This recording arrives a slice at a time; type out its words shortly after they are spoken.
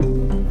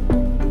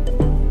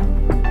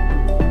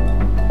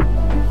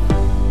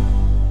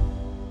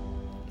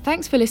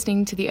thanks for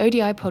listening to the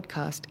ODI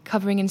Podcast,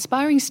 covering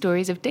inspiring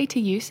stories of data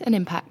use and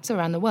impacts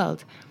around the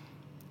world.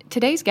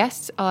 Today's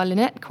guests are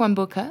Linet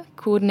Kwamboka,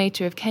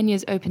 coordinator of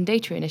Kenya's Open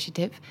Data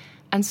Initiative,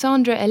 and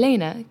Sandra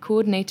Elena,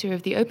 coordinator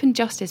of the Open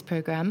Justice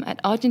Programme at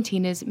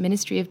Argentina's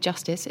Ministry of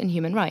Justice and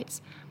Human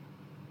Rights.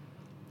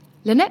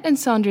 Linet and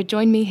Sandra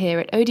join me here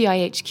at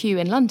ODI HQ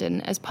in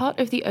London as part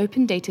of the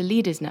Open Data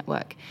Leaders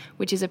Network,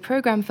 which is a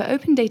programme for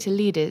open data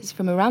leaders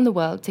from around the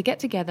world to get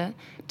together,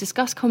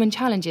 discuss common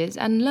challenges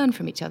and learn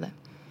from each other.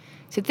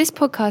 So this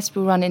podcast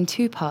will run in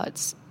two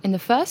parts. In the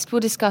first, we'll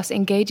discuss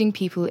engaging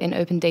people in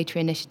open data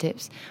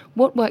initiatives,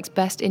 what works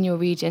best in your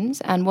regions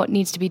and what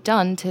needs to be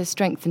done to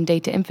strengthen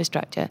data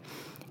infrastructure.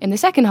 In the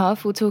second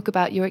half, we'll talk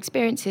about your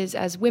experiences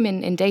as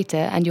women in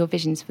data and your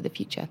visions for the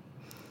future.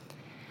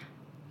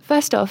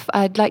 First off,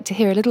 I'd like to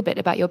hear a little bit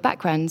about your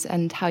backgrounds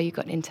and how you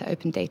got into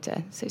open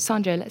data. So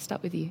Sandra, let's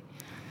start with you.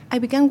 I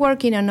began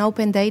working on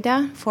open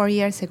data 4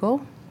 years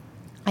ago.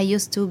 I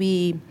used to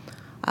be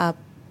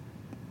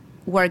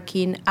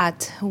working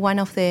at one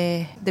of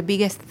the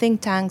biggest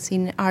think tanks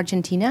in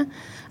Argentina,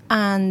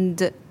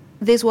 and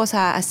this was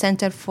a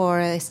center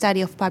for the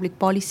study of public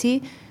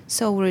policy,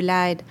 so we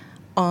relied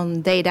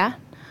on data,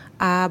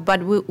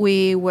 but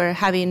we were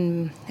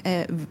having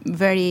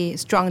very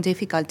strong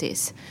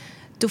difficulties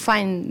to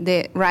find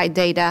the right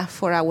data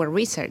for our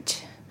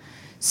research.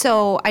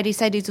 So I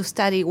decided to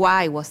study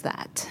why was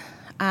that.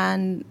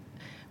 And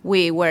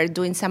we were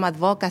doing some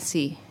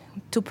advocacy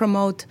to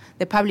promote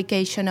the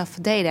publication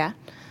of data.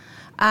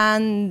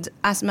 And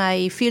as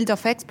my field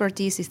of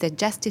expertise is the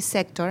justice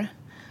sector,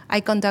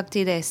 I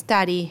conducted a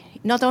study,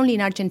 not only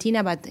in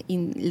Argentina, but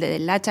in the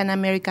Latin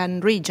American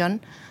region,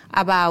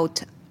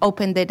 about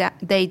open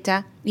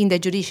data in the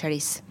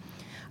judiciaries.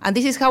 And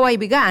this is how I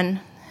began,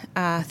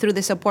 through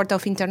the support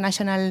of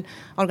international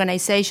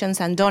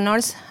organizations and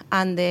donors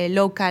and the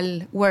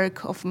local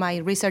work of my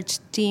research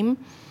team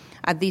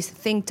at this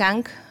think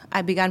tank.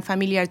 I began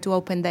familiar to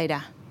open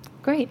data.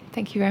 Great,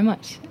 thank you very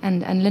much.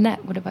 And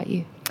Linet, what about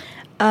you?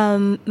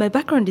 My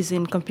background is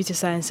in computer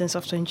science and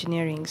software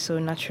engineering, so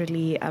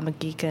naturally I'm a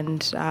geek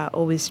and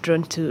always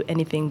drawn to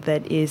anything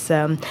that is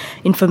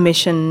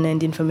information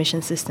and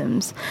information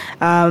systems.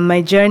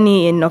 My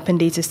journey in open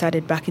data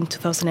started back in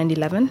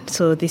 2011,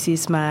 so this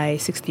is my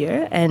 6th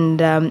year,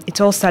 and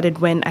it all started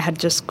when I had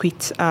just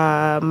quit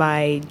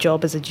my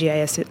job as a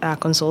GIS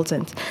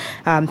consultant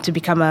to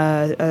become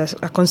a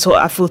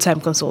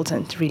full-time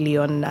consultant, really,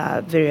 on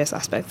various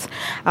aspects.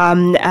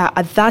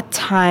 At that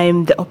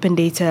time, the open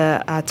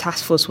data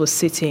task force was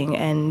sitting,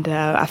 and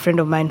a friend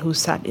of mine who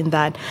sat in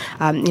that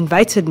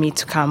invited me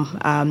to come,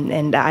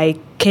 and I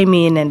came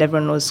in, and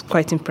everyone was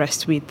quite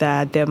impressed with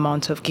the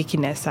amount of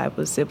geekiness I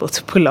was able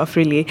to pull off,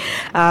 really.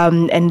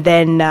 And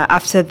then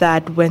after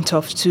that, went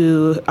off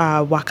to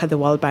work at the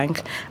World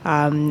Bank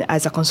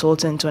as a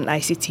consultant on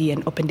ICT,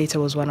 and open data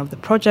was one of the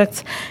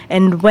projects.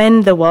 And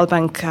when the World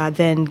Bank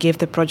then gave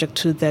the project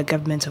to the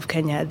government of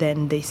Kenya,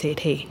 then they said,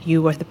 hey,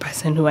 you are the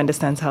person who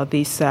understands how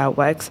this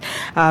works.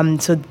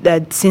 So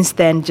that since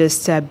then,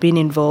 just been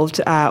involved.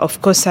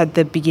 Of course, at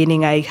the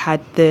beginning, I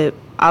had the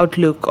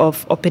outlook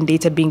of open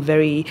data being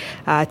very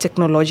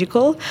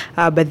technological,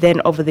 but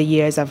then over the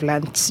years I've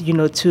learned,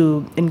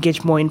 to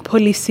engage more in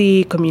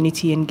policy,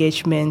 community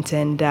engagement,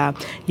 and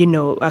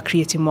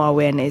creating more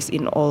awareness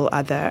in all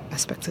other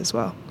aspects as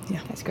well.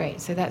 Yeah, that's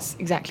great. So that's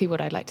exactly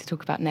what I'd like to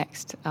talk about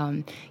next.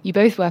 You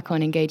both work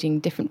on engaging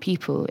different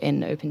people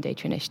in open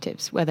data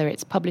initiatives, whether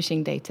it's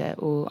publishing data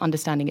or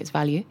understanding its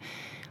value.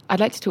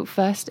 I'd like to talk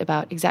first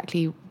about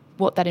exactly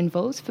what that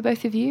involves for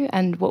both of you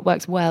and what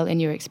works well in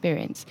your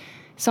experience.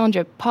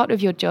 Sandra, part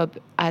of your job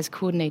as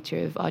coordinator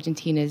of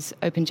Argentina's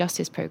Open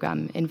Justice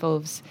Programme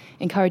involves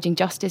encouraging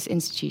justice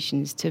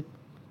institutions to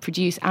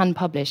produce and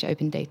publish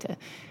open data.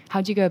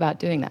 How do you go about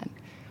doing that?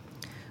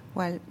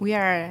 Well, we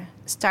are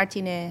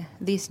starting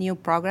this new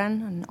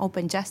program on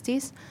open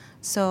justice.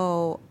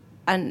 So,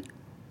 and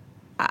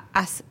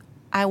as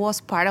I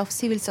was part of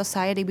civil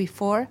society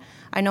before,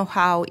 I know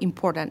how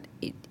important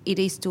it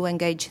is to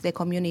engage the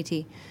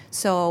community.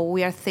 So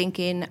we are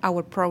thinking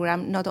our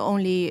program, not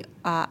only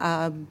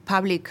a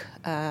public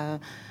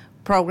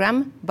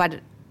program,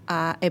 but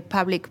a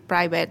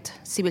public-private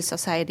civil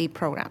society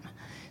program.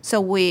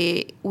 So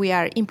we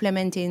are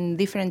implementing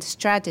different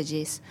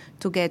strategies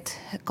to get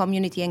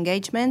community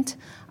engagement.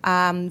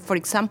 For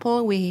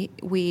example, we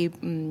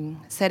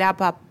set up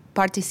a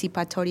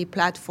participatory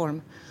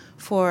platform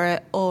for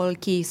all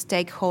key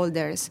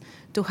stakeholders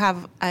to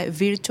have a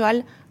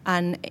virtual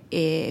and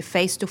a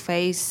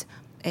face-to-face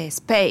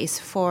space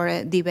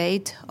for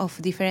debate of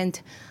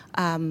different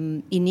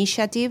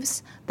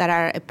initiatives that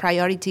are a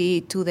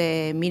priority to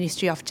the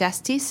Ministry of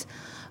Justice.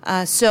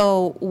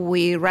 So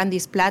we run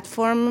this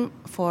platform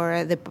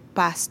for the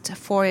past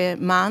 4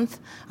 months,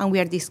 and we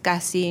are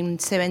discussing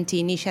 70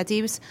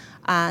 initiatives,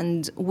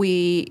 and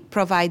we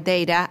provide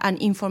data and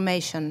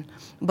information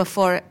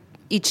before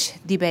each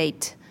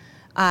debate.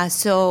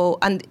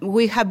 And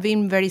we have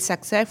been very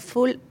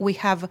successful. We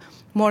have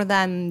more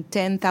than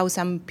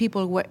 10,000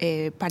 people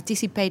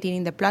participating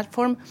in the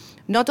platform.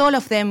 Not all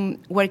of them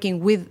working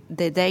with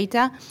the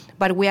data,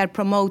 but we are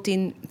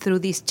promoting through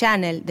this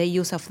channel the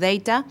use of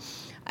data.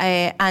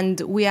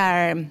 And we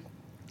are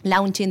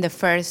launching the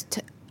first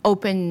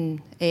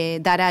open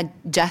data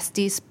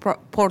justice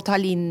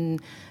portal in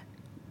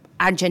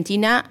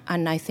Argentina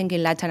and I think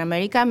in Latin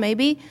America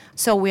maybe.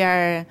 So we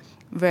are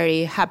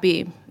very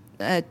happy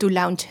to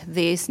launch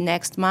this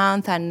next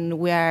month, and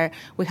we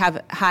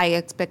have high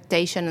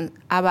expectations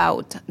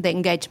about the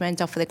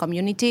engagement of the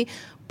community.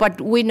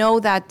 But we know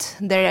that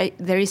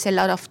there is a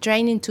lot of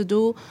training to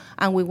do,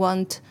 and we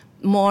want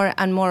more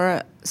and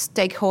more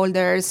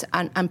stakeholders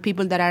and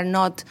people that are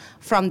not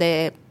from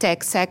the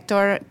tech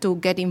sector to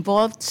get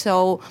involved.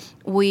 So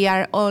we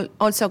are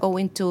also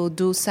going to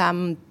do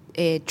some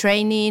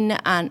training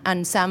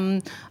and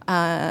some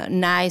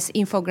nice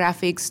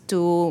infographics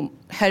to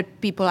help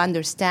people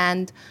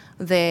understand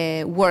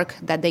the work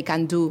that they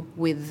can do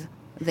with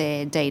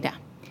the data.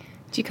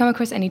 Do you come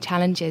across any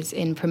challenges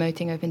in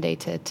promoting open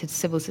data to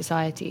civil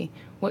society?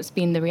 What's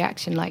been the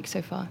reaction like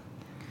so far?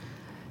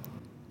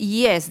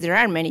 Yes, there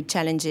are many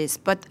challenges,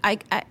 but I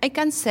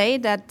can say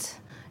that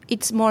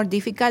it's more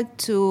difficult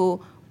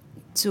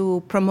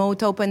to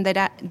promote open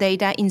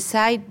data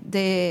inside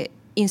the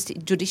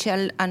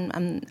judicial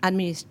and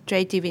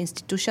administrative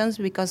institutions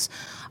because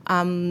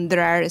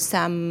there are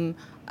some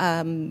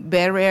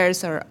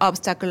barriers or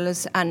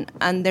obstacles,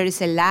 and there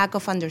is a lack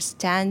of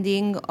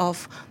understanding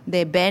of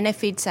the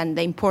benefits and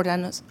the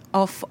importance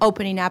of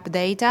opening up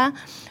data.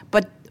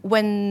 But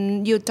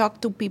when you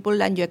talk to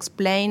people and you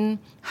explain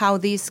how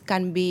this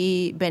can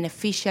be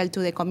beneficial to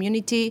the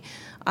community,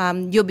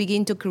 you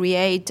begin to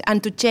create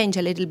and to change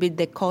a little bit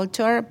the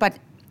culture. But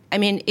I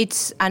mean,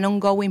 it's an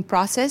ongoing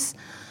process.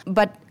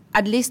 But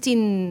at least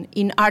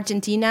in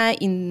Argentina,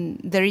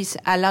 there is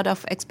a lot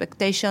of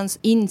expectations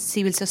in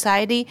civil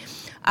society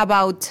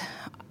about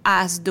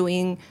us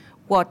doing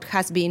what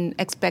has been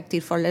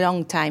expected for a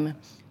long time.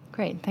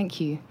 Great, thank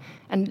you.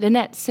 And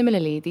Linet,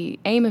 similarly, the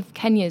aim of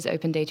Kenya's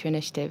Open Data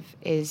Initiative,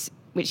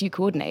 which you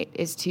coordinate,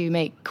 is to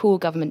make core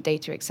government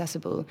data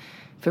accessible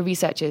for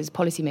researchers,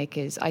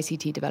 policymakers,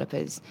 ICT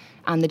developers,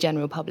 and the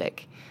general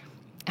public.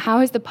 How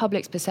has the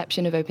public's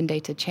perception of open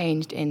data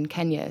changed in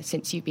Kenya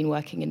since you've been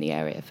working in the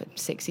area for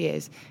 6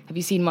 years? Have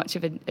you seen much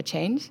of a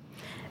change?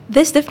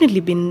 There's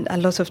definitely been a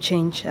lot of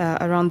change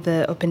around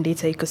the open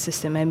data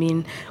ecosystem. I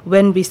mean,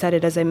 when we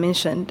started, as I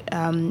mentioned,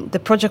 the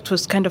project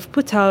was kind of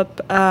put out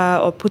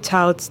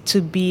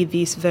to be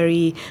this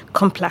very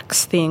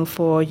complex thing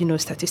for,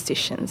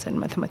 statisticians and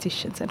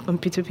mathematicians and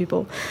computer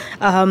people.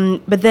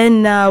 But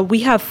then we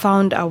have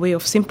found a way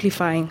of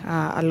simplifying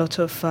a lot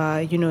of,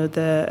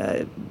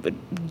 the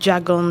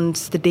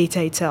jargons, the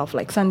data itself.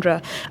 Like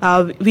Sandra,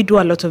 we do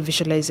a lot of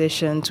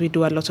visualizations, we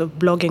do a lot of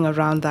blogging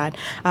around that.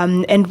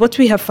 And what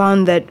we have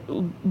found that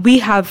we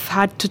have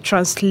had to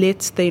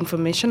translate the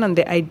information and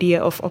the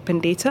idea of open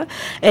data,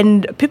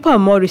 and people are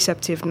more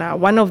receptive now.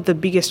 One of the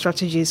biggest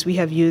strategies we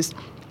have used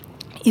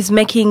is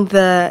making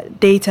the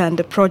data and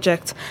the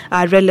project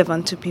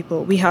relevant to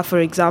people. We have, for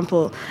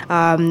example,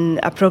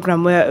 a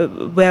program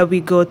where we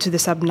go to the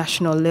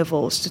subnational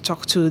levels to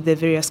talk to the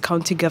various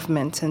county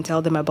governments and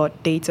tell them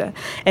about data.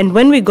 And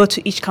when we go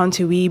to each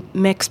county, we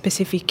make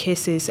specific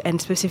cases and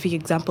specific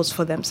examples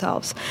for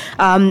themselves.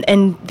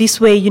 And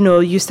this way,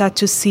 you start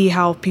to see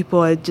how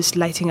people are just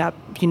lighting up.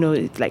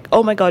 It's like,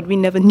 oh my God, we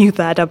never knew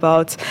that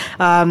about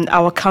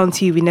our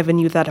county. We never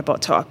knew that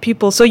about our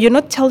people. So you're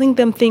not telling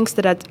them things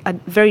that are at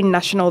very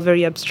national,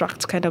 very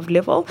abstract kind of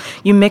level.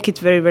 You make it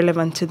very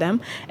relevant to them.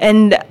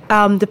 And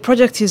the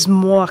project is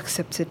more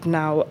accepted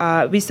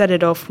now. We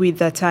started off with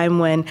a time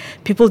when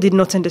people did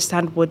not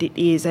understand what it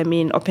is. I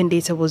mean, open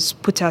data was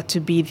put out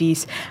to be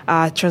this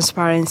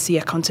transparency,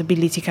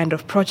 accountability kind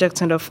of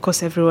project. And of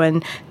course,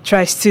 everyone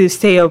tries to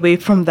stay away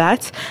from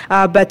that.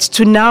 But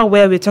to now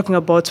where we're talking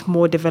about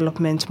more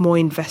development, more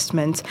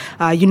investment,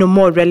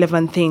 more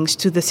relevant things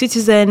to the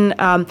citizen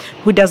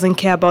who doesn't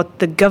care about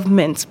the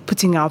government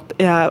putting out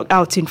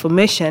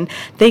information.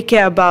 They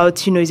care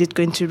about, is it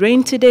going to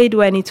rain today?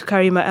 Do I need to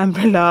carry my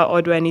umbrella,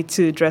 or do I need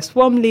to dress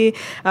warmly?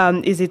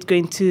 Is it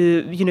going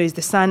to, is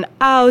the sun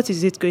out?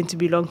 Is it going to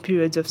be long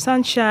periods of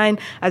sunshine?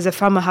 As a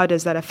farmer, how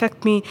does that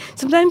affect me?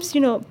 Sometimes,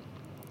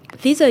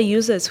 these are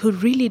users who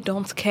really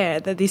don't care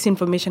that this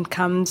information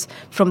comes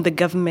from the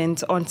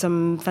government on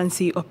some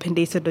fancy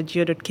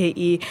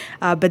opendata.go.ke,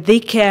 but they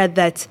care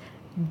that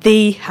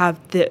they have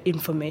the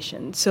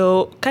information.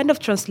 So kind of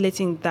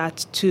translating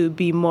that to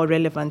be more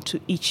relevant to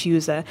each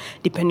user,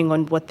 depending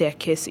on what their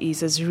case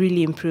is, has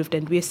really improved.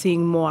 And we're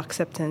seeing more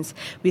acceptance.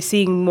 We're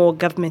seeing more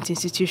government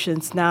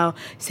institutions now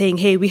saying,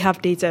 hey, we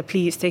have data,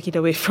 please take it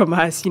away from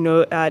us,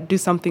 do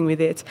something with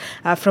it.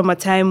 From a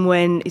time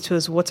when it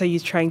was, what are you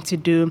trying to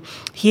do?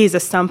 Here's a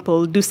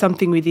sample, do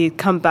something with it,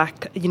 come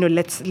back,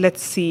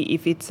 let's see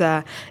if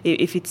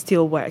it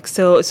still works.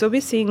 So we're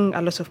seeing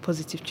a lot of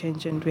positive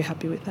change, and we're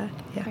happy with that.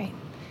 Yeah. Great.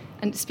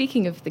 And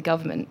speaking of the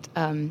government,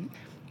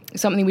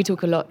 Something we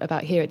talk a lot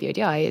about here at the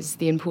ODI is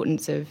the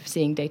importance of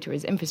seeing data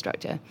as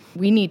infrastructure.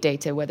 We need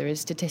data, whether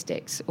it's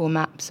statistics or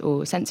maps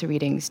or sensor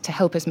readings, to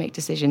help us make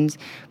decisions,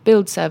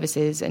 build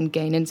services and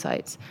gain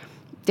insights.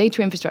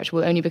 Data infrastructure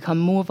will only become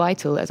more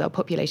vital as our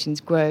populations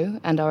grow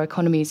and our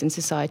economies and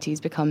societies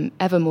become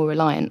ever more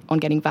reliant on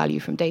getting value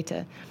from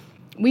data.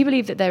 We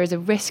believe that there is a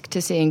risk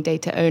to seeing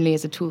data only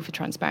as a tool for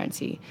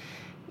transparency,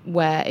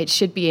 where it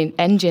should be an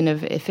engine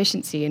of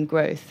efficiency and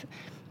growth.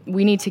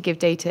 We need to give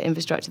data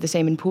infrastructure the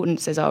same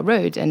importance as our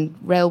road and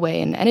railway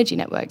and energy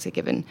networks are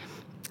given.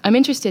 I'm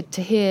interested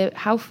to hear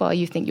how far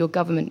you think your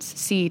governments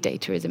see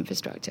data as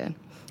infrastructure.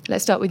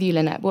 Let's start with you,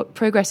 Linet. What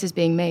progress is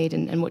being made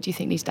and what do you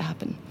think needs to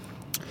happen?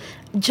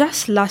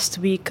 Just last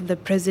week, the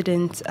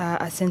president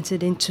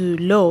assented into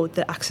law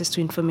the Access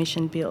to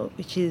Information Bill,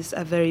 which is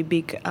a very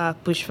big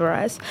push for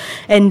us.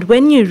 And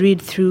when you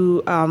read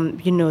through,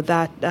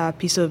 that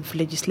piece of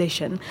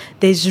legislation,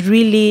 there's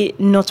really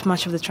not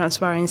much of the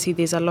transparency.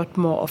 There's a lot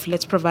more of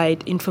let's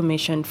provide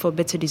information for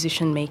better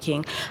decision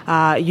making,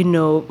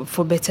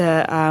 for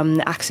better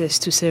access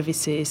to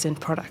services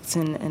and products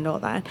and all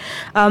that.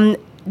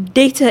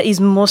 Data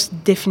is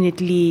most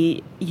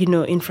definitely,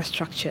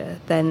 infrastructure.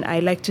 Then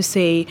I like to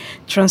say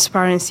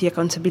transparency,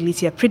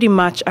 accountability are pretty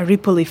much a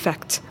ripple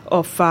effect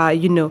of,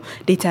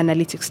 data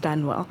analytics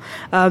done well.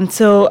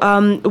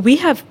 We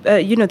have,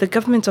 the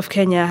government of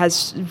Kenya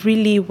has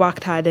really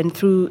worked hard and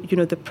through,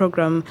 the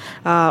program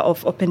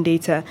of open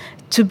data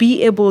to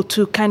be able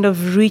to kind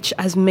of reach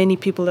as many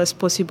people as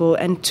possible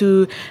and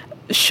to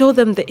show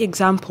them the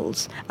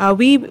examples.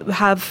 We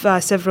have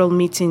several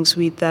meetings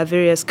with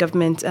various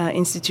government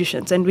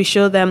institutions, and we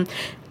show them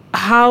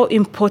how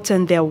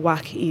important their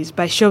work is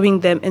by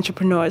showing them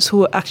entrepreneurs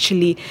who are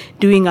actually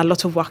doing a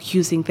lot of work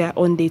using their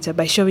own data,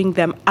 by showing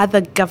them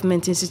other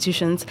government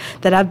institutions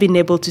that have been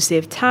able to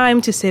save time,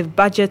 to save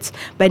budgets,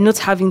 by not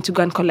having to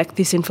go and collect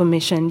this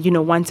information,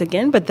 once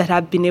again, but that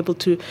have been able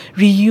to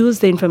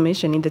reuse the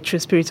information in the true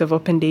spirit of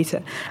open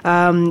data,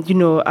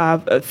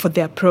 for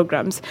their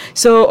programs.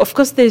 So, of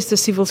course, there's the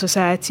civil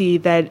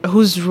society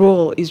whose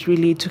role is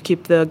really to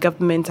keep the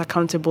government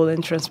accountable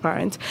and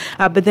transparent.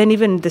 But then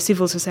even the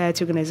civil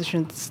society organizations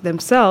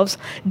themselves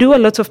do a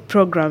lot of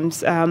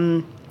programs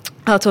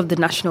out of the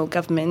national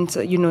government,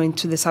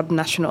 into the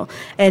subnational,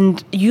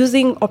 and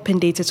using open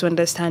data to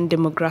understand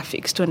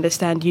demographics, to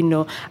understand,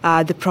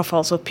 the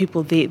profiles of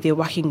people they're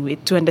working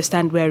with, to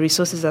understand where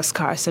resources are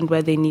scarce and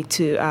where they need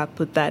to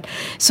put that.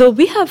 So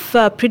we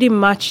have pretty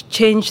much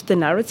changed the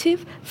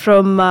narrative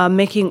from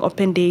making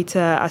open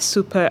data a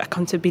super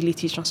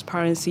accountability,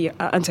 transparency,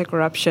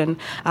 anti-corruption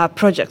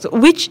project,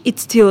 which it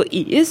still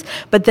is,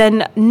 but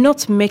then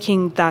not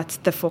making that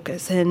the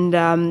focus. And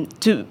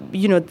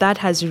that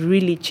has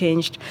really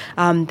changed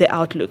the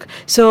outlook.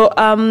 So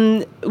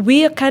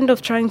we are kind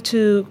of trying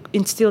to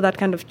instill that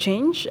kind of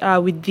change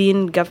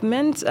within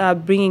government,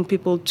 bringing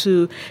people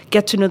to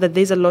get to know that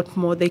there's a lot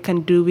more they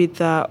can do with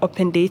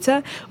open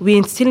data. We're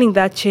instilling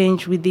that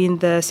change within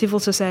the civil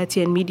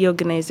society and media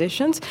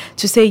organizations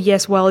to say,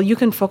 yes, well, you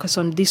can focus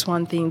on this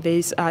one thing.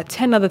 There's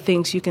 10 other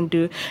things you can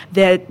do.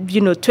 There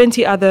are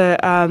 20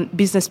 other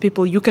business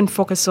people you can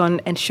focus on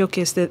and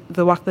showcase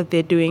the work that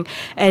they're doing,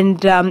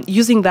 and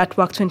using that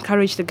work to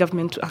encourage the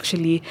government to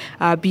actually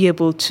be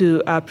able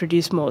to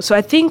produce more. So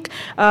I think,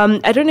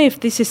 I don't know if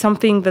this is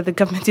something that the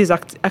government is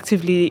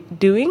actively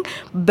doing,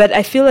 but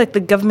I feel like the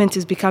government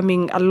is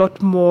becoming a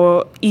lot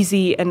more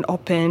easy and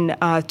open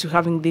to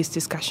having these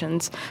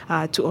discussions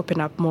to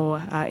open up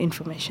more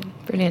information.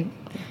 Brilliant.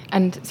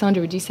 And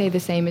Sandra, would you say the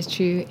same is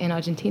true in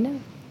Argentina?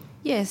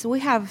 Yes, we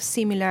have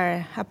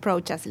similar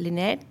approach as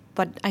Linet,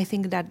 but I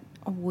think that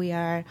we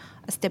are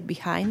a step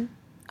behind.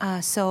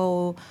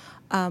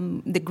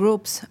 The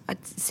groups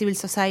at civil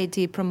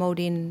society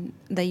promoting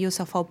the use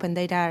of open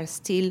data are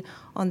still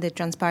on the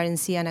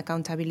transparency and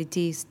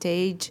accountability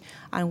stage,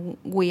 and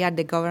we at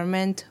the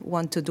government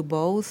want to do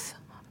both,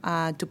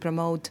 to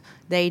promote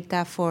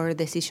data for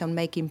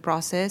decision-making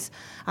process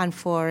and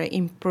for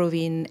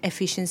improving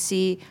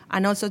efficiency,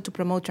 and also to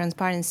promote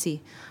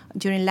transparency.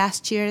 During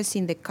last years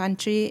in the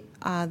country,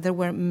 there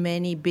were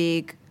many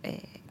big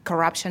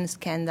corruption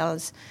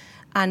scandals,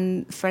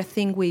 and first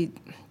thing we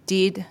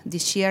did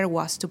this year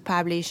was to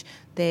publish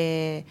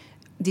the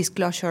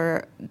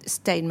disclosure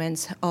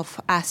statements of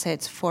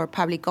assets for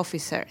public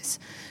officers.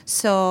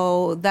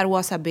 So that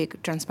was a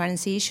big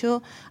transparency issue,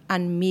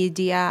 and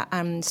media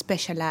and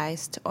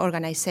specialized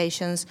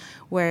organizations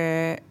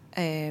were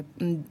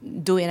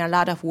doing a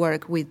lot of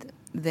work with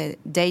the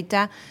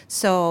data.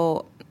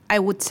 So I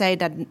would say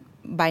that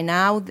by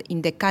now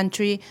in the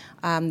country,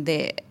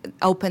 the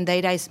open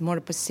data is more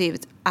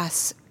perceived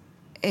as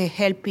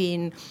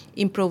helping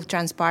improve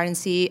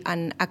transparency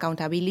and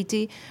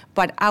accountability,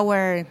 but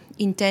our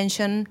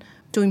intention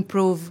to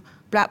improve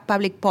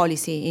public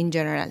policy in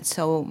general.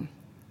 So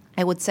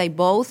I would say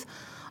both,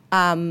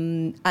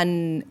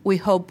 and we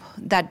hope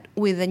that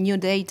with the new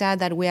data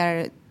that we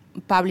are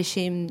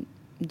publishing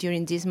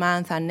during this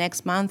month and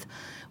next month,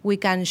 we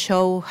can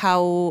show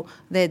how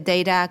the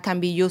data can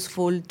be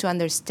useful to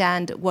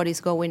understand what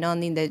is going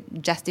on in the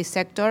justice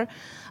sector.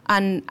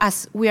 And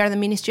as we are the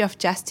Ministry of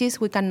Justice,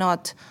 we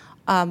cannot,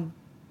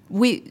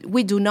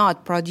 we do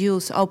not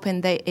produce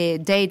open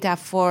data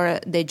for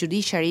the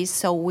judiciaries.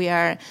 So we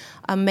are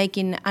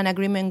making an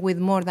agreement with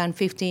more than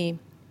 50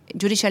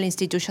 judicial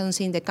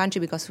institutions in the country,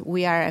 because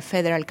we are a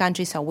federal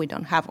country, so we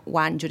don't have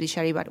one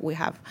judiciary, but we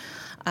have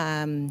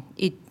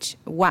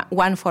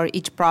one for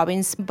each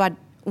province. But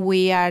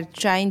we are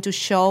trying to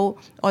show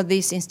all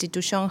these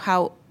institutions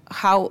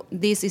how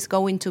this is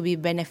going to be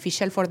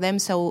beneficial for them,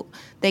 so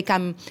they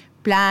can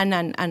plan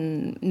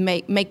and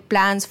make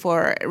plans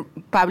for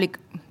public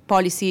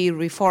policy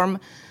reform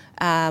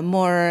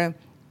more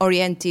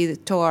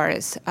oriented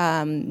towards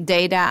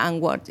data and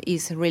what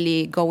is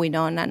really going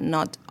on, and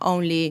not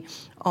only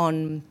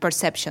on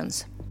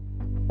perceptions.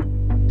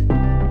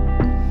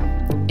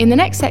 In the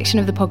next section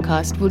of the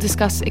podcast, we'll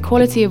discuss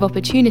equality of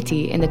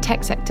opportunity in the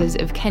tech sectors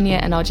of Kenya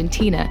and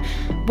Argentina,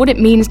 what it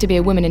means to be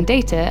a woman in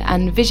data,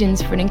 and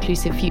visions for an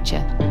inclusive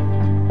future.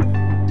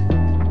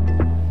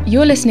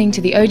 You're listening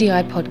to the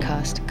ODI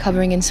Podcast,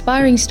 covering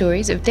inspiring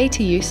stories of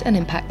data use and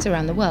impacts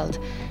around the world.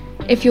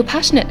 If you're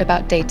passionate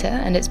about data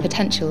and its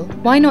potential,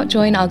 why not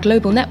join our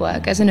global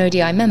network as an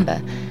ODI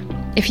member?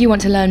 If you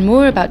want to learn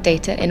more about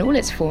data in all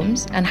its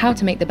forms and how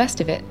to make the best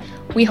of it,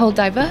 we hold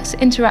diverse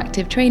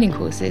interactive training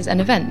courses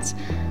and events.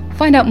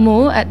 Find out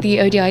more at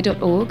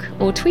theodi.org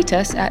or tweet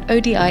us at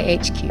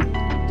ODIHQ.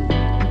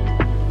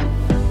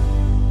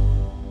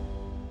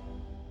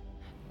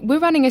 We're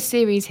running a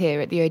series here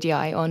at the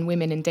ODI on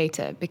women in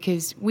data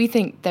because we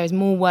think there is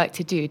more work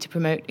to do to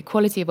promote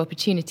equality of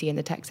opportunity in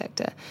the tech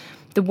sector.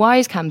 The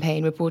WISE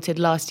campaign reported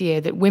last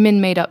year that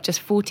women made up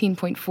just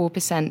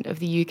 14.4% of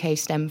the UK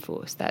STEM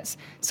force. That's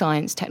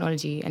science,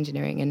 technology,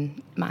 engineering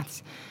and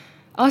maths.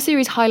 Our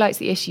series highlights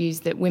the issues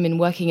that women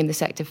working in the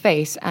sector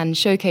face and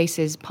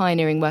showcases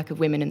pioneering work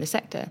of women in the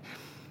sector.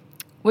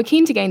 We're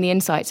keen to gain the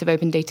insights of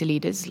open data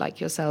leaders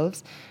like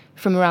yourselves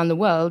from around the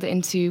world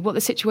into what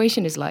the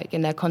situation is like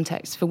in their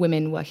context for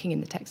women working in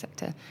the tech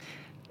sector.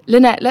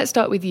 Linet, let's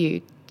start with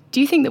you.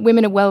 Do you think that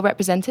women are well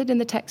represented in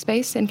the tech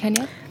space in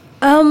Kenya?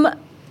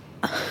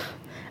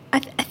 I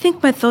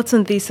think my thoughts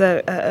on this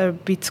are a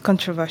bit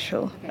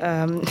controversial,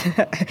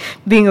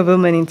 being a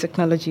woman in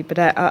technology, but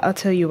I'll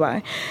tell you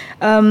why.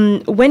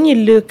 When you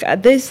look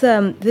at there's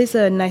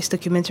a nice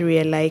documentary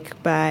I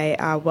like by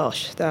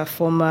Welsh, the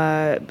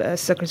former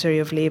Secretary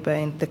of Labour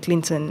in the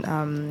Clinton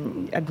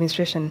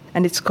administration,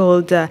 and it's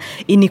called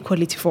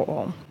Inequality for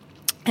All.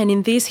 And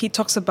in this, he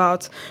talks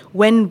about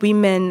when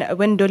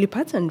Dolly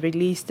Parton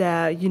released,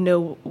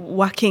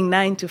 working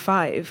 9 to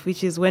 5,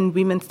 which is when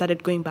women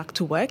started going back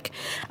to work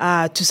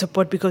to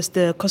support, because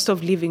the cost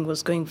of living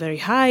was going very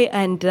high,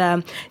 and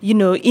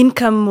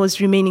income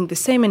was remaining the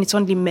same, and it's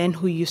only men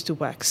who used to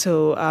work.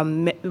 So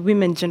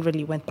women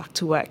generally went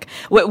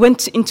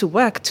into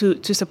work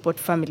to support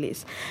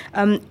families.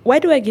 Why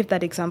do I give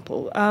that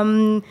example?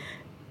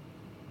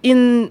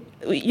 In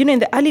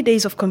the early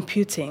days of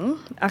computing,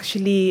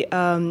 actually,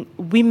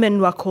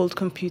 women were called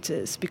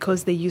computers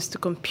because they used to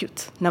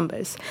compute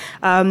numbers.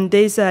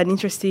 There's an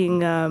interesting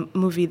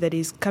movie that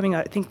is coming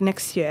out, I think,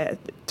 next year.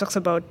 It talks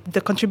about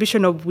the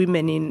contribution of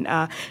women in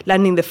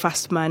landing the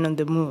first man on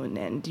the moon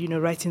and,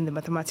 writing the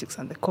mathematics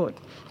and the code.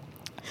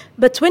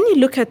 But when you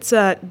look at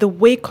the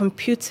way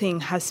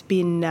computing has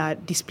been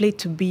displayed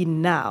to be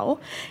now,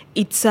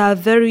 it's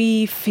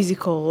very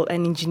physical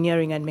and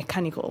engineering and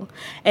mechanical.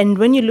 And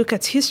when you look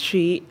at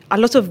history, a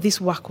lot of this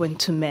work went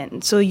to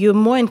men. So you're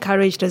more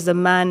encouraged as a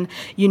man,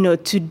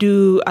 to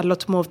do a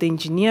lot more of the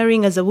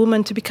engineering, as a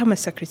woman to become a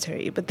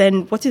secretary. But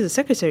then what is a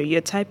secretary?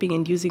 You're typing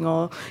and using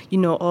all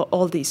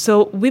this.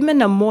 So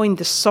women are more in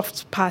the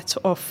soft part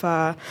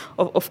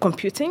of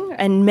computing,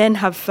 and men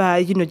have,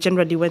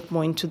 generally went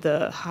more into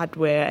the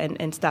hardware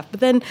and stuff.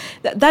 But then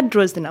that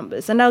draws the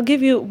numbers. And I'll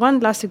give you one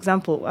last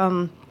example.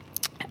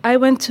 I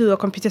went to a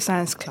computer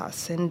science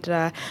class, and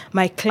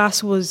my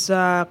class was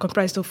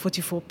comprised of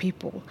 44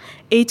 people.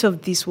 8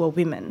 of these were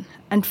women.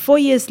 And 4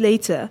 years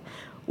later,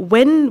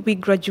 when we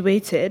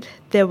graduated,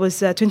 there was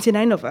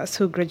 29 of us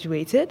who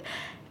graduated,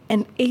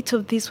 and 8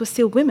 of these were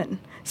still women.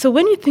 So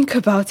when you think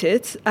about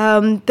it,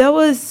 there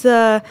was,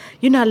 a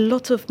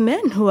lot of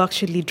men who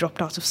actually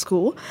dropped out of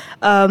school.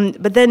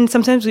 But then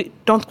sometimes we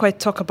don't quite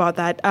talk about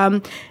that.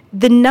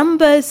 The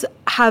numbers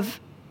have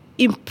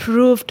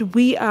improved.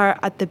 We are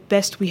at the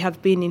best we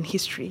have been in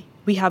history.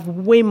 We have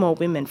way more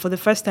women. For the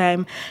first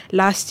time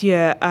last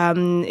year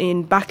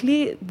in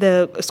Berkeley,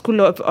 the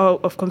School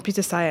of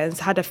Computer Science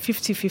had a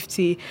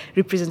 50-50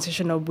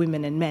 representation of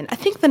women and men. I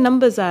think the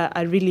numbers are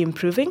really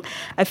improving.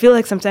 I feel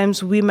like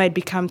sometimes we might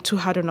become too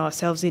hard on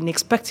ourselves in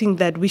expecting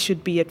that we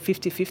should be at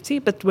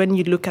 50-50, but when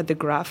you look at the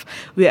graph,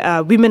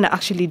 women are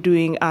actually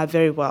doing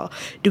very well.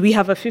 Do we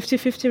have a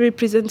 50-50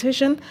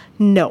 representation?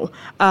 No.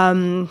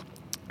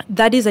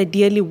 That is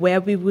ideally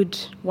where we would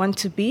want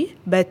to be,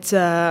 but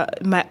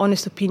my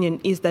honest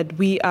opinion is that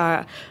we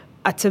are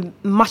at a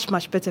much,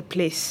 much better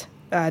place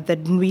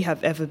than we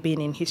have ever been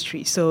in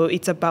history. So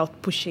it's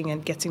about pushing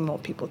and getting more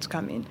people to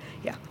come in.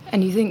 Yeah.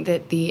 And you think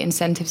that the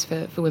incentives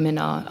for women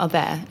are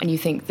there, and you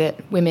think that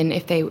women,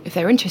 if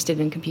they're interested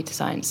in computer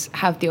science,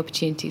 have the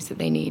opportunities that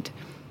they need?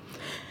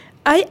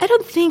 I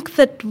don't think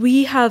that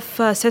we have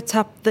set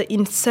up the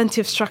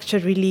incentive structure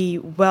really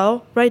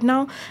well right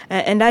now.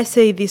 And I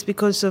say this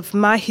because of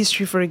my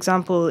history, for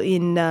example,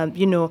 in,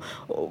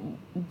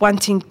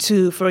 wanting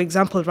to, for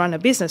example, run a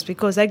business,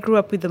 because I grew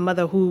up with a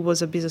mother who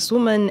was a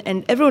businesswoman,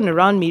 and everyone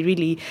around me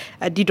really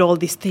did all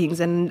these things.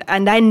 And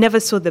I never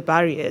saw the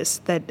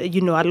barriers that, a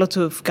lot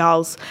of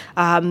girls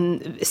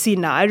see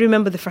now. I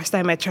remember the first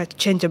time I tried to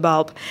change a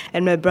bulb,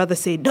 and my brother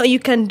said, "No, you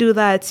can't do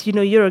that.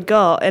 You're a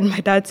girl." And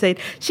my dad said,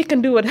 "She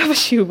can do whatever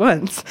she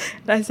wants."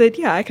 And I said,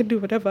 "Yeah, I can do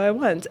whatever I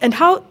want." And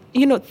how,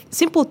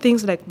 simple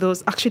things like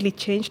those actually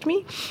changed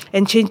me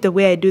and changed the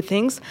way I do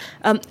things.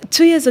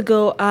 2 years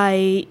ago,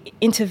 I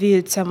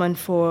interviewed someone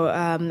for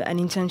an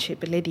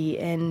internship, a lady,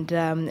 and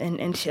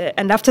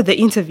after the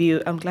interview,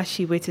 I'm glad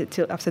she waited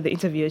till after the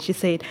interview, and she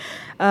said,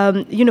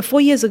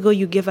 4 years ago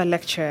you gave a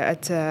lecture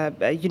at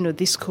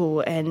this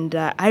school, and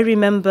I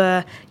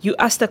remember you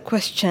asked a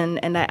question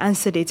and I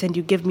answered it, and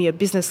you gave me a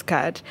business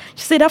card.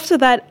 She said after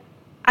that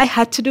I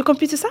had to do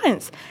computer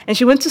science, and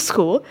she went to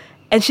school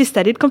and she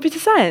studied computer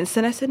science.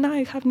 And I said, "Now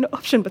I have no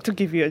option but to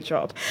give you a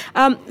job."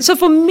 So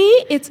for me,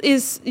 it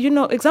is,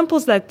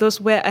 examples like those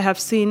where I have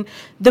seen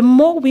the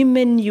more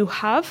women you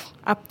have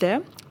up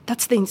there,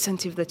 that's the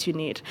incentive that you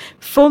need.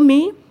 For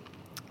me,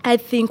 I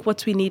think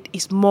what we need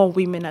is more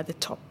women at the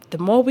top. The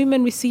more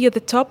women we see at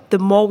the top, the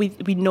more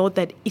we know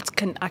that it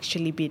can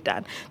actually be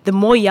done. The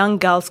more young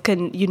girls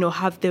can,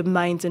 have their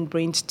minds and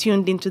brains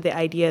tuned into the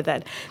idea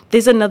that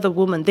there's another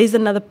woman, there's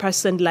another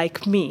person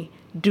like me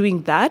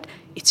doing that,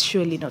 it's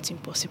surely not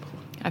impossible.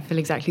 I feel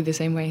exactly the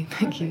same way.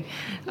 Thank you.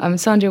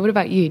 Sandra, what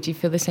about you? Do you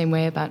feel the same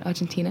way about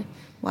Argentina?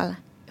 Well,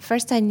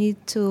 first I need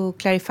to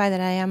clarify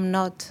that I am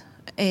not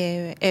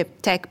a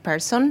tech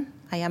person.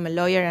 I am a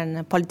lawyer and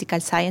a political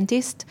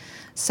scientist.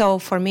 So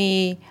for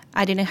me,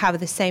 I didn't have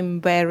the same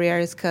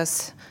barriers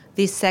because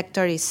this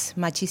sector is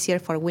much easier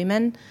for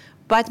women.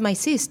 But my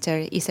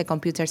sister is a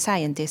computer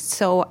scientist,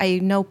 so I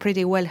know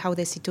pretty well how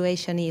the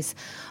situation is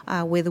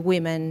with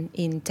women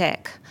in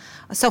tech.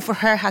 So for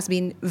her, has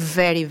been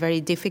very,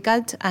 very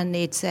difficult, and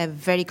it's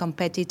very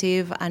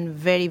competitive and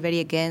very, very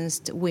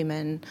against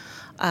women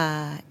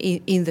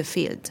in the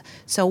field.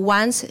 So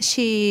once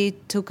she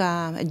took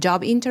a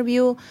job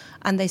interview,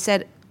 and they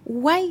said,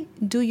 "Why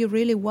do you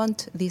really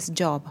want this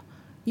job?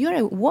 You're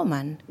a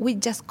woman. We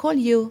just call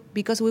you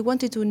because we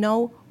wanted to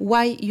know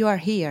why you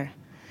are here.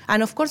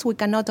 And of course, we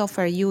cannot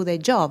offer you the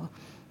job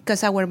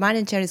because our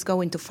manager is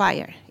going to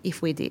fire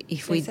if we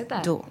said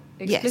that do."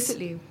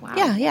 explicitly. Yes.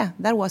 Wow. Yeah,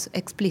 that was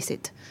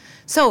explicit.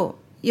 So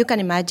you can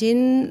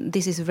imagine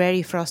this is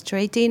very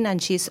frustrating,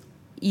 and she's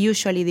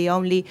usually the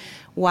only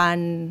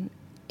one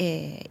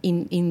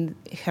in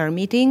her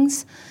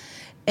meetings.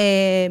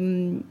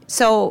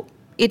 So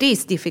it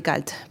is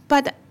difficult,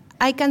 but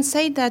I can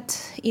say that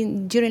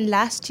during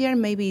last year,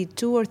 maybe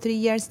 2 or 3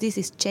 years, this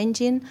is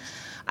changing.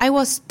 I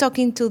was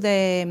talking to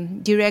the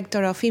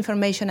director of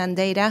information and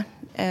data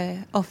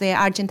of the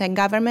Argentine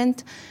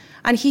government,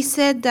 and he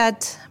said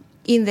that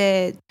in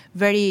the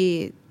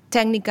very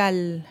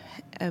technical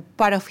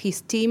part of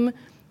his team,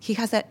 he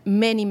has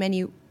many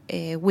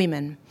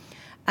women,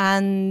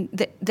 and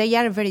they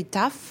are very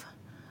tough,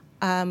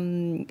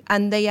 and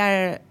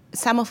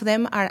some of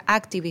them are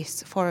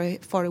activists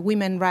for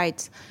women's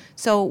rights.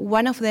 So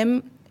one of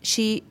them,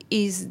 she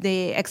is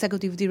the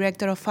executive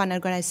director of an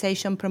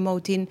organization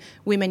promoting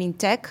women in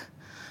tech.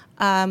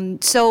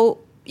 So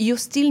you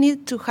still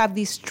need to have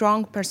this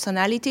strong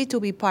personality to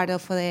be part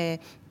of the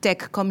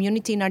tech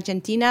community in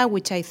Argentina,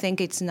 which I think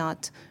it's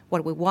not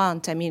what we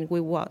want. I mean, we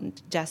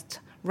want just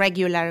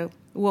regular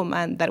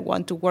women that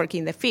want to work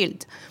in the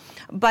field.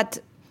 But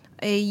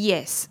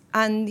yes,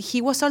 and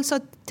he was also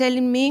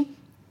telling me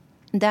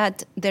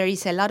that there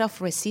is a lot of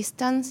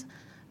resistance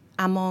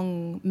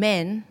among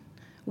men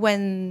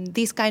when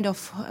these kind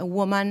of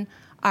women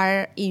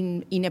are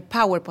in a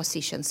power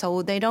position.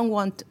 So they don't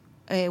want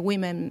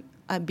women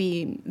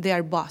being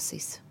their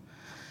bosses.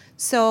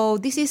 So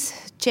this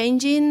is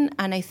changing,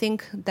 and I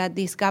think that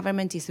this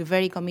government is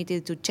very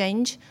committed to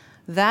change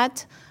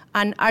that.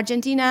 And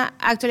Argentina,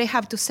 actually, I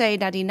have to say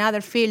that in other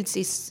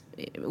fields,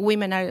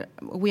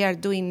 we are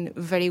doing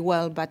very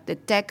well, but the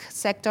tech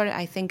sector,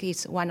 I think,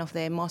 is one of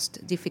the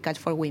most difficult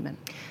for women.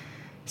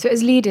 So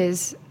as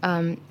leaders,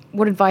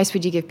 what advice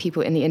would you give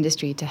people in the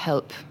industry to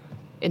help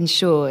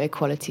ensure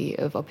equality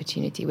of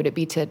opportunity? Would it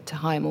be to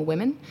hire more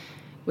women?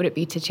 Would it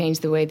be to change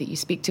the way that you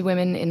speak to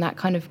women in that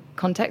kind of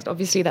context?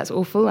 Obviously, that's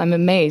awful. I'm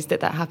amazed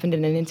that happened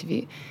in an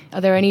interview.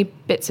 Are there any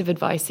bits of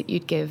advice that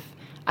you'd give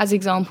as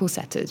example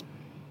setters?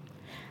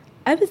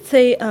 I would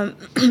say,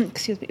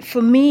 excuse me,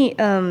 for me,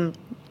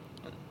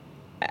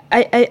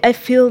 I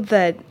feel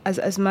that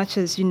as much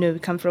as, we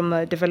come from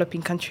a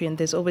developing country and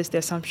there's always the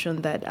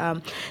assumption that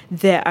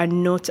there are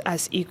not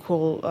as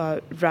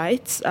equal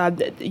rights,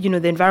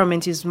 the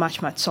environment is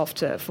much, much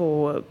softer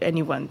for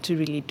anyone to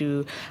really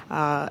do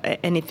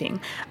anything.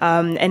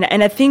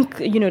 And I think,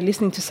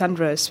 listening to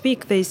Sandra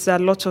speak, there's a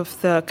lot of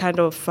the kind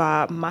of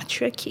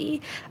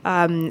matriarchy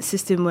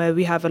system where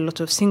we have a lot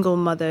of single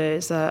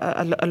mothers,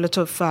 a lot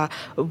of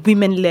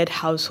women-led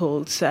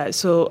households.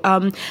 So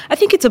I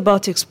think it's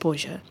about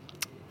exposure.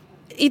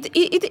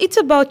 It's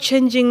about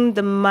changing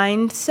the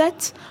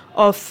mindset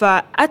of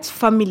at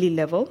family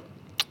level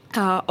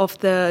of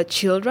the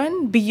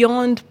children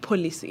beyond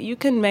policy. You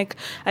can make,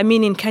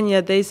 in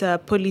Kenya there's a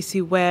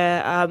policy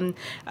where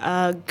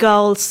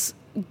girls'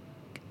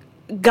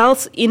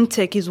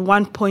 intake is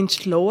 1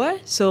 point lower.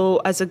 So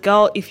as a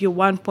girl, if you're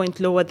 1 point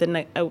lower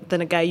than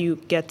a guy, you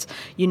get,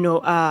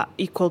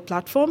 equal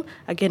platform.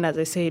 Again, as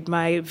I said,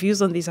 my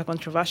views on this are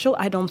controversial.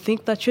 I don't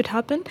think that should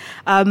happen.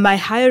 My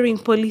hiring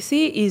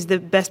policy is the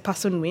best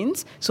person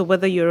wins. So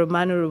whether you're a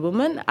man or a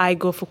woman, I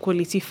go for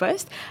quality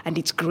first. And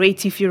it's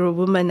great if you're a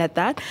woman at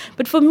that.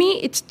 But for me,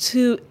 it's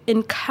to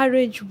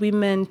encourage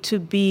women to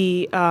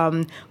be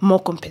more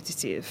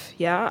competitive.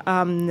 Yeah,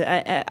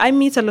 I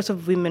meet a lot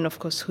of women, of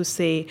course, who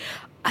say,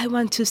 I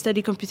want to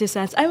study computer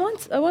science. I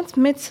once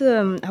met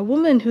a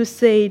woman who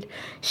said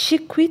she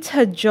quit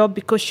her job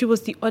because she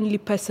was the only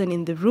person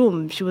in the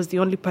room. She was the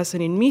only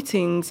person in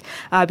meetings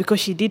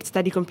because she did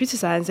study computer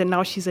science, and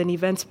now she's an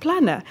events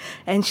planner.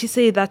 And she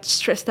said that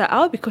stressed her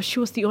out because she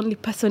was the only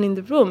person in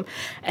the room.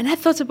 And I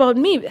thought about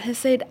me. I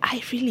said,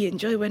 I really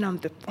enjoy when I'm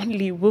the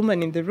only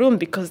woman in the room,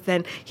 because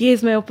then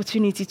here's my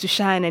opportunity to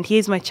shine, and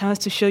here's my chance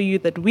to show you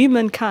that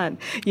women can,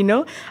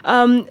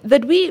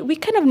 that we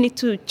kind of need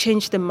to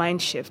change the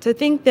mind shift. I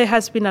think there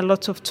has been a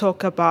lot of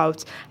talk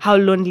about how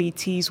lonely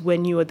it is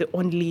when you're the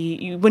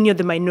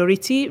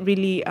minority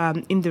really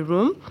in the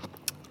room.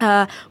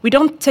 We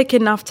don't take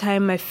enough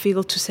time, I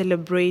feel, to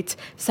celebrate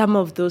some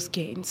of those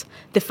gains.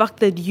 The fact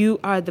that you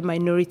are the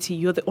minority,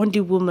 you're the only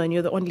woman,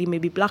 you're the only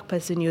maybe black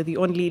person, you're the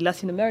only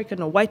Latin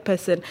American or white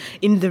person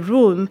in the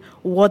room,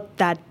 what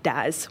that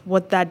does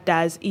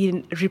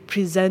in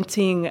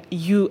representing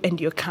you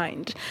and your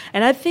kind.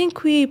 And I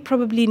think we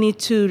probably need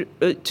to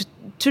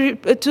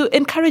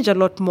encourage a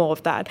lot more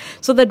of that,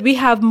 so that we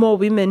have more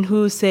women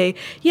who say,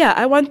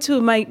 I want to,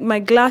 my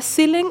glass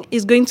ceiling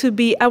is going to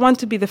be, I want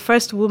to be the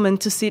first woman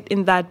to sit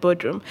in that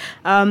boardroom.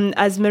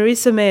 As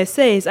Marisa Mayer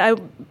says, I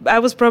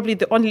was probably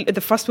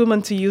the first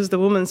woman to use the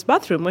women's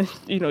bathroom when,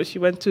 she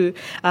went to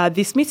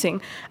this meeting.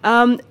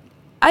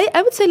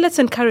 I would say let's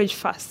encourage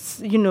fasts.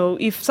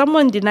 If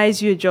someone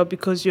denies you a job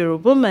because you're a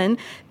woman,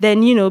 then,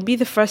 be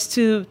the first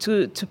to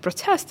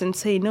protest and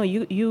say, no,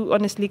 you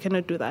honestly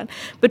cannot do that.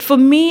 But for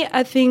me,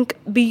 I think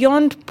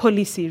beyond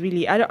policy,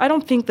 really, I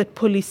don't think that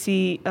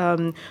policy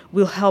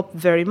will help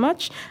very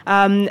much.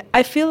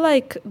 I feel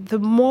like the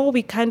more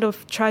we kind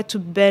of try to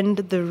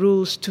bend the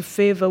rules to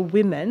favor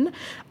women,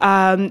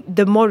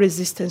 the more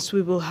resistance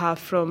we will have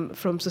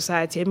from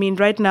society.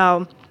 Right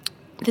now,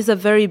 there's a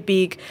very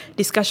big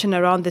discussion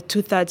around the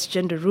 2/3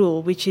 gender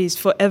rule, which is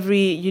for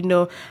every,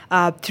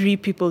 3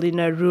 people in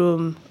a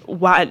room,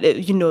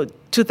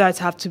 2/3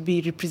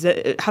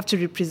 have to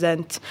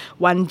represent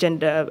one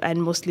gender.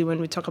 And mostly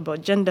when we talk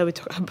about gender,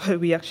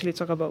 we actually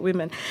talk about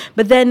women.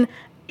 But then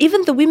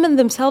even the women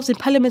themselves in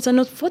parliament are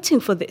not voting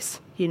for this,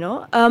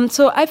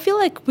 So I feel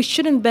like we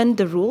shouldn't bend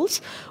the rules.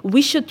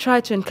 We should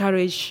try to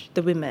encourage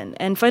the women.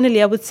 And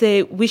finally, I would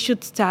say we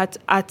should start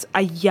at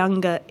a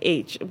younger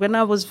age. When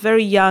I was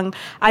very young,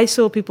 I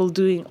saw people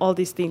doing all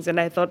these things, and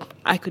I thought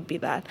I could be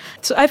that.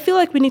 So I feel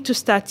like we need to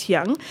start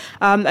young.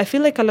 I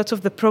feel like a lot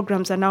of the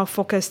programs are now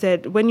focused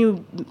at, when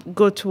you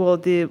go to all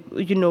the,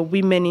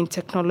 women in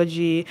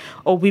technology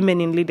or women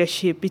in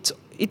leadership,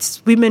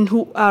 it's women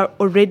who are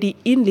already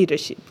in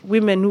leadership,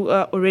 women who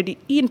are already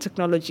in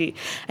technology.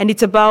 And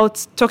it's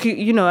about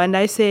talking, and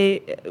I say,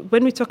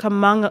 when we talk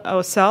among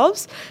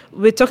ourselves,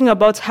 we're talking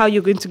about how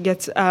you're going to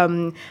get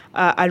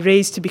a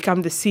raise to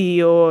become the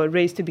CEO, or a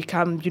raise to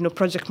become,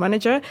 project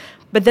manager.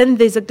 But then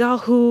there's a girl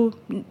who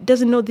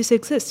doesn't know this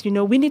exists.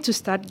 We need to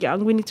start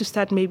young. We need to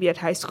start maybe at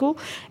high school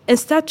and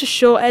start to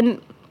show. And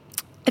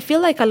I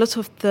feel like a lot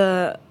of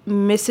the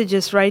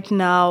messages right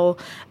now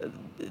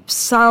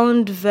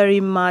sound very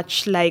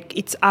much like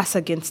it's us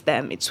against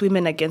them, it's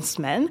women against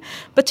men.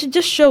 But to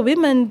just show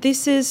women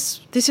this is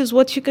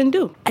what you can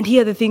do, and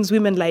here are the things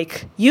women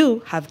like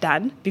you have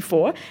done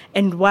before,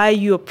 and why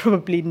you're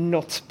probably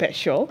not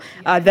special.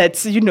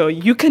 That's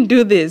you can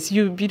do this.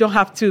 You don't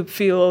have to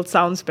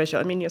sound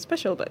special. You're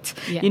special, but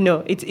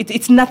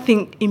it's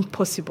nothing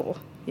impossible.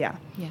 Yeah,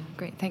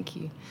 great, thank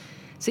you.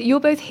 So you're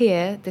both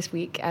here this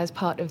week as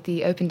part of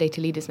the Open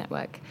Data Leaders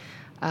Network,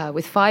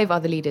 with 5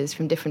 other leaders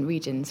from different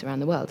regions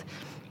around the world.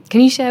 Can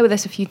you share with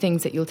us a few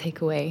things that you'll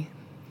take away?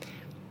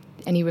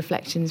 Any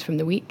reflections from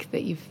the week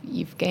that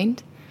you've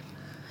gained?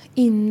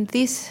 In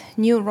this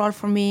new role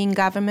for me in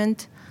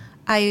government,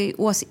 I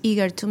was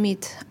eager to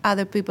meet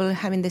other people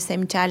having the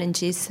same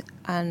challenges,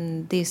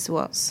 and this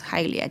was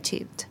highly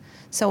achieved.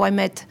 So I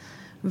met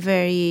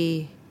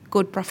very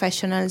good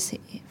professionals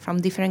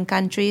from different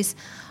countries,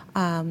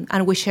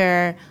 and we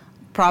share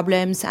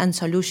problems and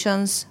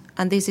solutions.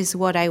 And this is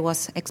what I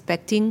was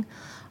expecting.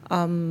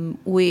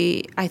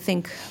 We, I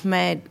think,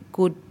 made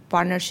good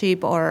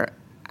partnership, or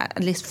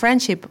at least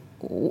friendship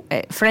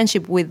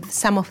with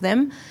some of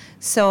them.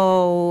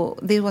 So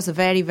this was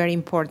very, very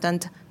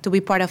important to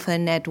be part of a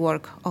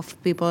network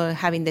of people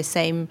having the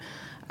same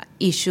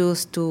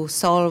issues to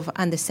solve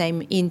and the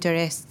same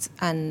interests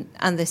and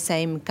the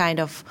same kind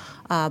of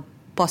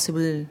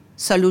possible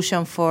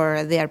solution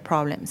for their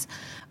problems.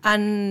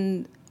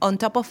 And on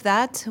top of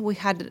that, we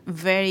had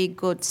very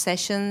good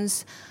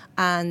sessions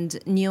and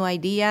new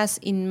ideas.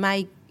 In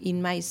my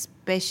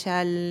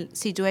special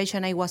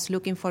situation, I was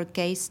looking for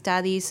case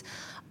studies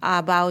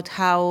about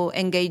how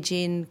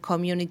engaging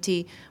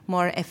community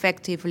more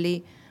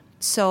effectively.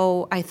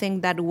 So I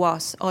think that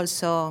was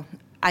also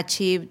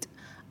achieved.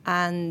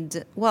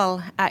 And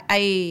well,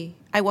 I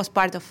was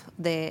part of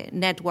the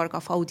network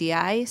of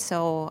ODI,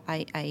 so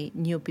I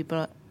knew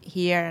people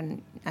here,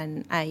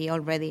 and I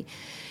already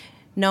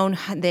known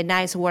the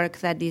nice work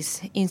that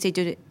this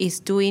institute is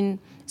doing.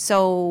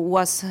 So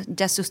was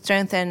just to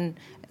strengthen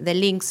the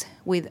links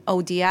with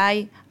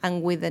ODI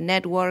and with the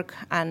network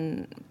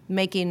and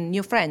making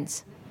new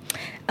friends.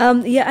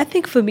 I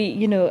think for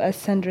me, as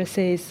Sandra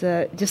says,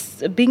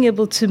 just being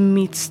able to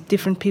meet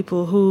different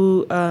people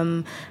who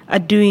are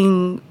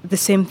doing the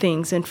same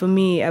things. And for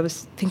me, I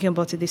was thinking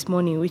about it this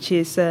morning, which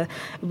is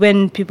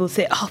when people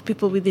say,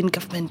 people within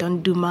government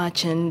don't do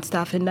much and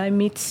stuff. And I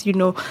meet,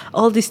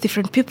 all these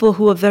different people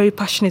who are very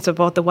passionate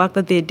about the work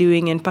that they're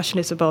doing and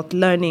passionate about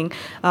learning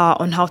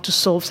on how to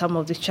solve some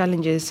of the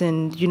challenges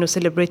and,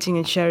 celebrating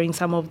and sharing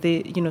some of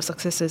the,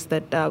 successes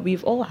that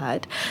we've all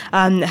had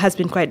has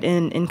been quite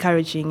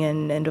encouraging.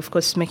 And of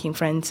course, making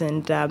friends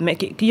and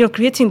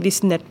creating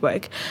this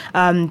network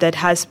that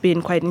has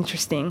been quite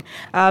interesting.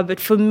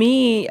 But for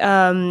me,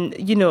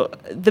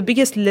 the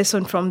biggest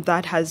lesson from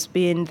that has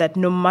been that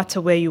no matter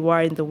where you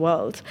are in the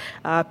world,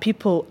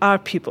 people are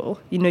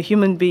people.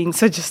 Human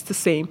beings are just the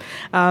same.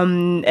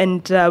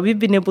 And we've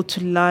been able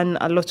to learn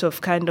a lot of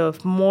kind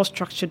of more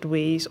structured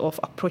ways of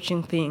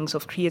approaching things,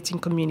 of creating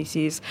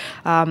communities,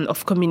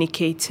 of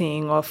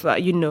communicating, of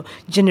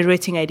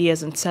generating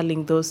ideas and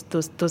selling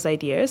those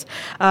ideas.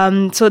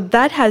 So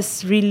that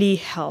has really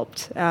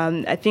helped.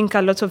 I think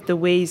a lot of the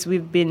ways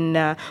we've been,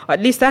 or at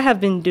least I have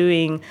been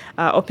doing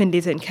open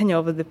data in Kenya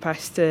over the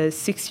past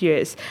 6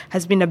 years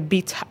has been a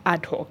bit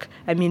ad hoc.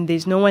 I mean,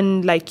 there's no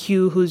one like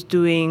you who's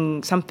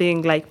doing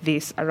something like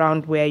this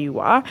around where you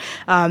are.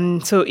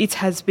 So it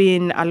has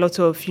been a lot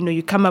of,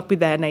 you come up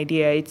with an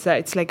idea.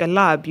 It's like a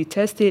lab. You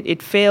test it,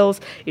 it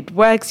fails, it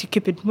works, you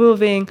keep it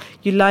moving,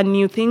 you learn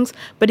new things.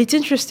 But it's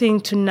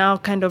interesting to now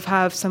kind of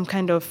have some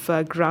kind of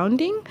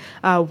grounding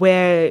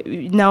where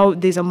now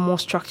there's a more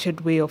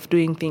structured way of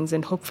doing things,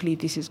 and hopefully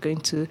this is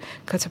going to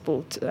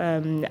catapult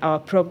our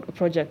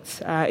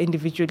projects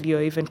individually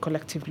or even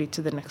collectively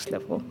to the next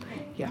level.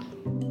 Yeah.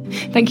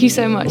 Thank you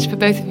so much for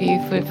both of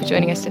you for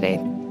joining us today.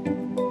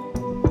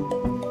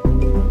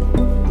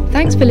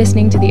 Thanks for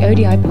listening to the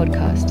ODI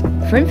podcast.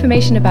 For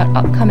information about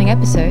upcoming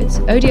episodes,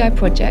 ODI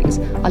projects,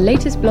 our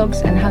latest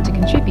blogs and how to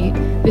contribute,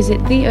 visit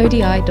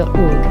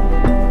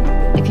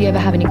theodi.org. If you ever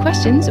have any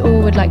questions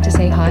or would like to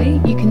say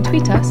hi, you can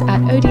tweet us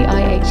at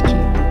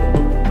ODIHQ.